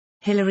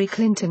Hillary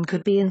Clinton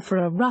could be in for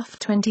a rough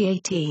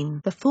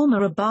 2018. The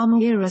former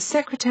Obama-era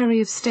Secretary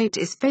of State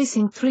is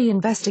facing 3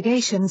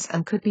 investigations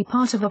and could be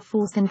part of a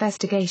 4th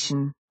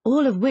investigation,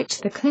 all of which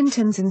the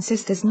Clintons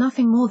insist is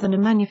nothing more than a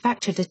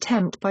manufactured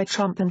attempt by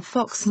Trump and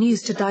Fox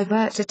News to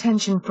divert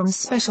attention from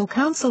Special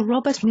Counsel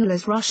Robert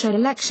Mueller's Russia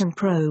election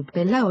probe.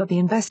 Below are the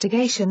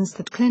investigations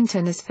that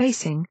Clinton is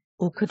facing,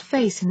 or could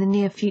face in the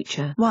near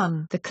future.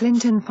 1. The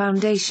Clinton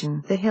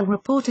Foundation. The Hill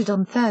reported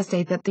on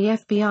Thursday that the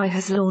FBI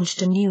has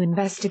launched a new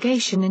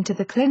investigation into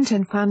the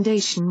Clinton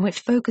Foundation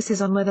which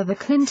focuses on whether the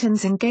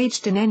Clintons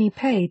engaged in any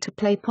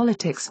pay-to-play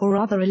politics or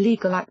other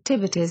illegal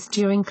activities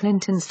during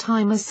Clinton's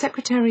time as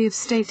Secretary of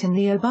State in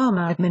the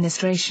Obama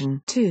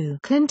administration. 2.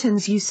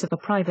 Clinton's use of a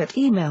private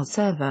email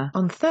server.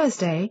 On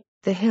Thursday,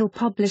 The Hill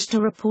published a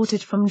report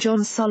from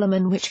John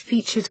Solomon which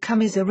featured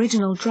Comey's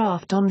original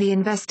draft on the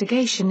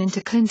investigation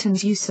into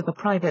Clinton's use of a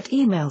private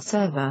email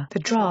server. The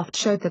draft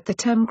showed that the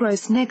term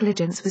gross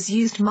negligence was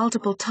used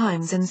multiple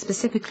times and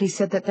specifically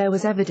said that there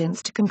was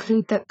evidence to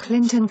conclude that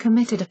Clinton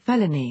committed a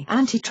felony.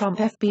 Anti-Trump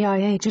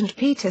FBI agent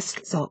Peter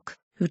Strzok,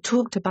 who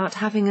talked about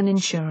having an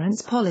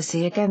insurance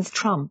policy against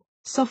Trump,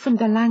 softened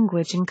the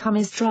language in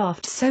Comey's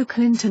draft so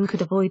Clinton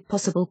could avoid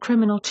possible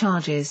criminal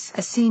charges.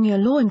 A senior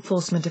law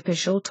enforcement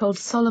official told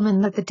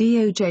Solomon that the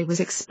DOJ was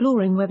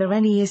exploring whether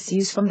any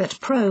issues from that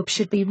probe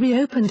should be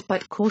reopened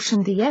but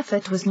cautioned the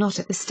effort was not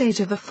at the stage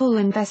of a full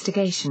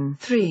investigation.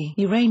 3.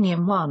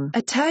 Uranium One.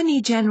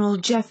 Attorney General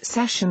Jeff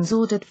Sessions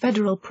ordered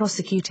federal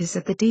prosecutors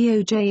at the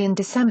DOJ in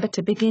December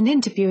to begin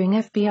interviewing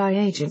FBI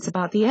agents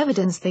about the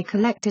evidence they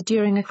collected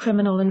during a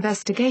criminal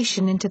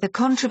investigation into the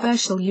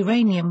controversial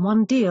Uranium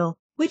One deal,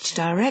 which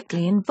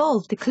directly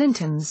involved the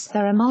Clintons.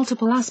 There are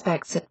multiple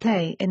aspects at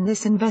play in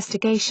this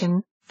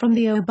investigation, from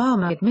the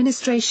Obama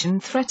administration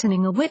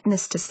threatening a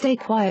witness to stay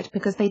quiet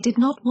because they did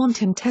not want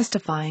him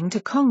testifying to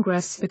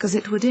Congress because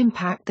it would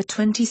impact the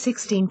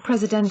 2016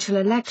 presidential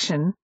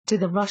election, to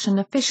the Russian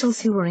officials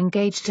who were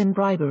engaged in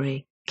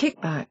bribery,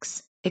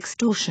 kickbacks,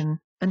 extortion,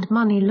 and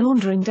money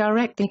laundering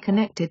directly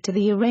connected to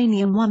the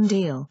Uranium One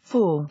deal.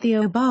 4. The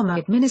Obama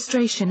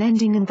administration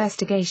ending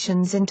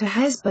investigations into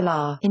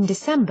Hezbollah. In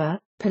December,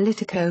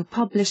 Politico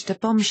published a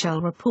bombshell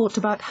report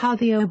about how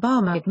the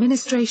Obama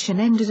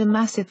administration ended a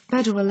massive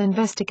federal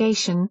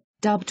investigation,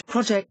 dubbed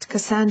Project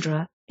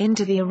Cassandra,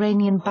 into the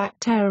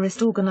Iranian-backed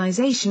terrorist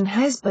organization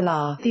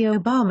Hezbollah. The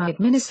Obama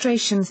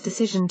administration's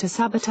decision to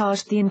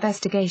sabotage the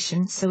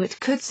investigation so it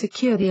could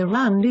secure the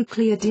Iran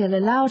nuclear deal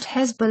allowed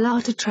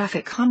Hezbollah to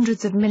traffic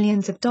hundreds of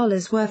millions of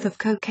dollars worth of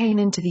cocaine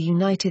into the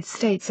United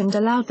States and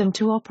allowed them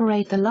to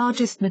operate the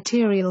largest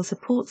material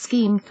support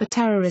scheme for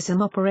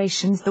terrorism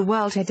operations the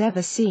world had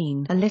ever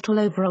seen. A little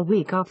over a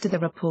week after the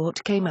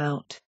report came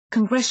out,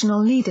 congressional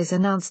leaders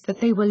announced that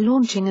they were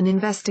launching an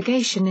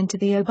investigation into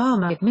the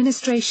Obama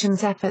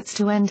administration's efforts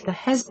to end the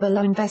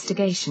Hezbollah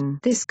investigation.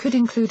 This could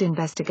include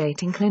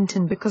investigating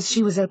Clinton because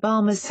she was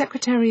Obama's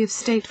Secretary of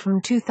State from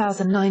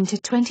 2009 to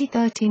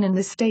 2013 and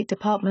the State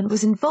Department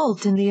was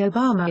involved in the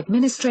Obama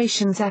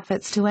administration's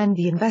efforts to end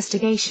the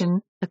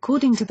investigation,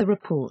 according to the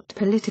report.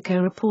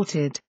 Politico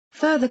reported,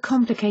 further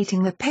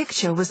complicating the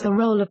picture was the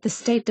role of the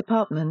State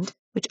Department,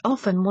 which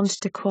often wanted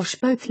to quash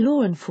both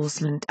law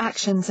enforcement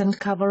actions and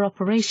cover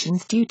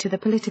operations due to the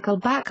political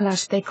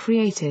backlash they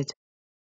created.